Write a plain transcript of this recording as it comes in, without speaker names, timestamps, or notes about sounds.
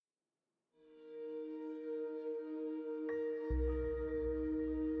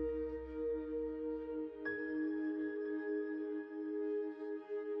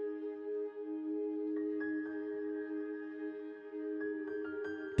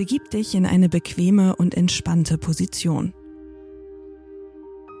Begib dich in eine bequeme und entspannte Position.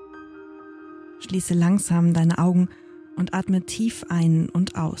 Schließe langsam deine Augen und atme tief ein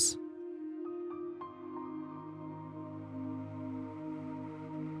und aus.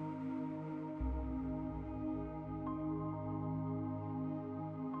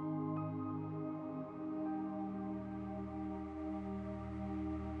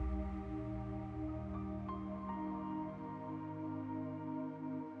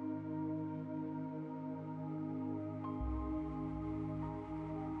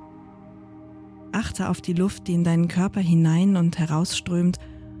 Achte auf die Luft, die in deinen Körper hinein und herausströmt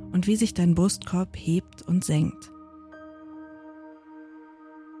und wie sich dein Brustkorb hebt und senkt.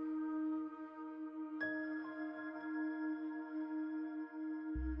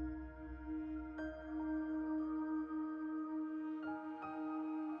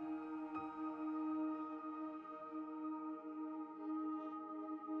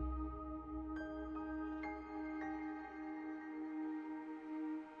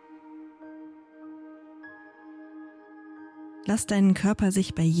 Lass deinen Körper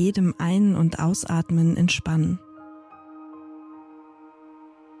sich bei jedem Ein- und Ausatmen entspannen.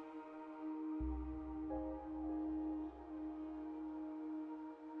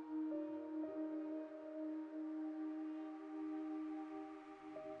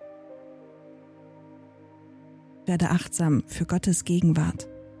 Werde achtsam für Gottes Gegenwart,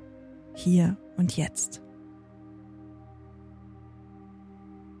 hier und jetzt.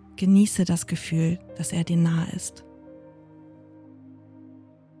 Genieße das Gefühl, dass er dir nahe ist.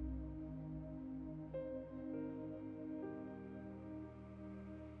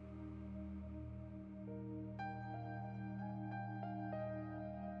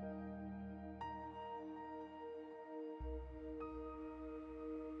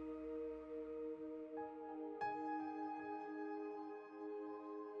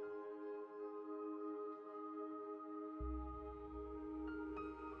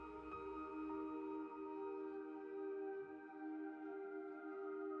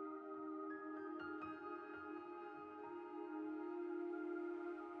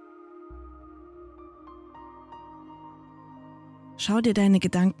 Schau dir deine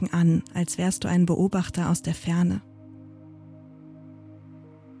Gedanken an, als wärst du ein Beobachter aus der Ferne.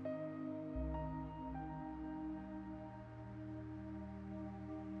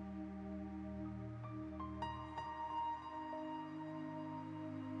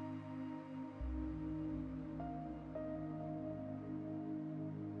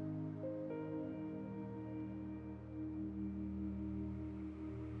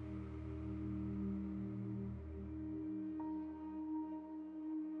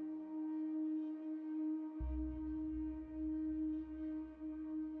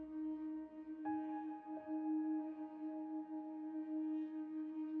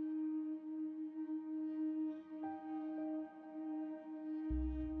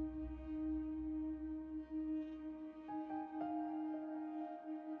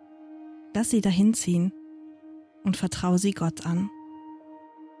 Lass sie dahin ziehen und vertraue sie Gott an.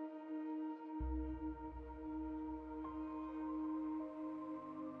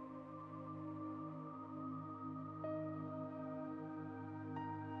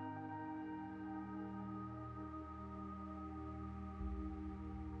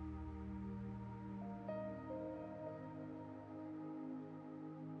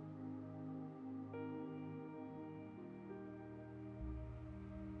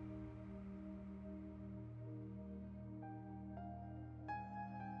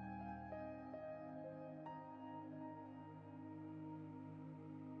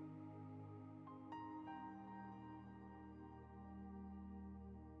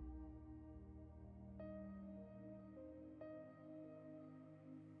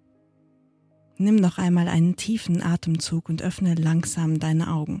 Nimm noch einmal einen tiefen Atemzug und öffne langsam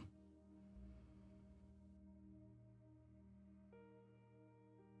deine Augen.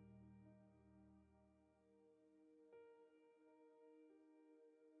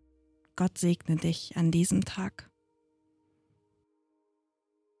 Gott segne dich an diesem Tag.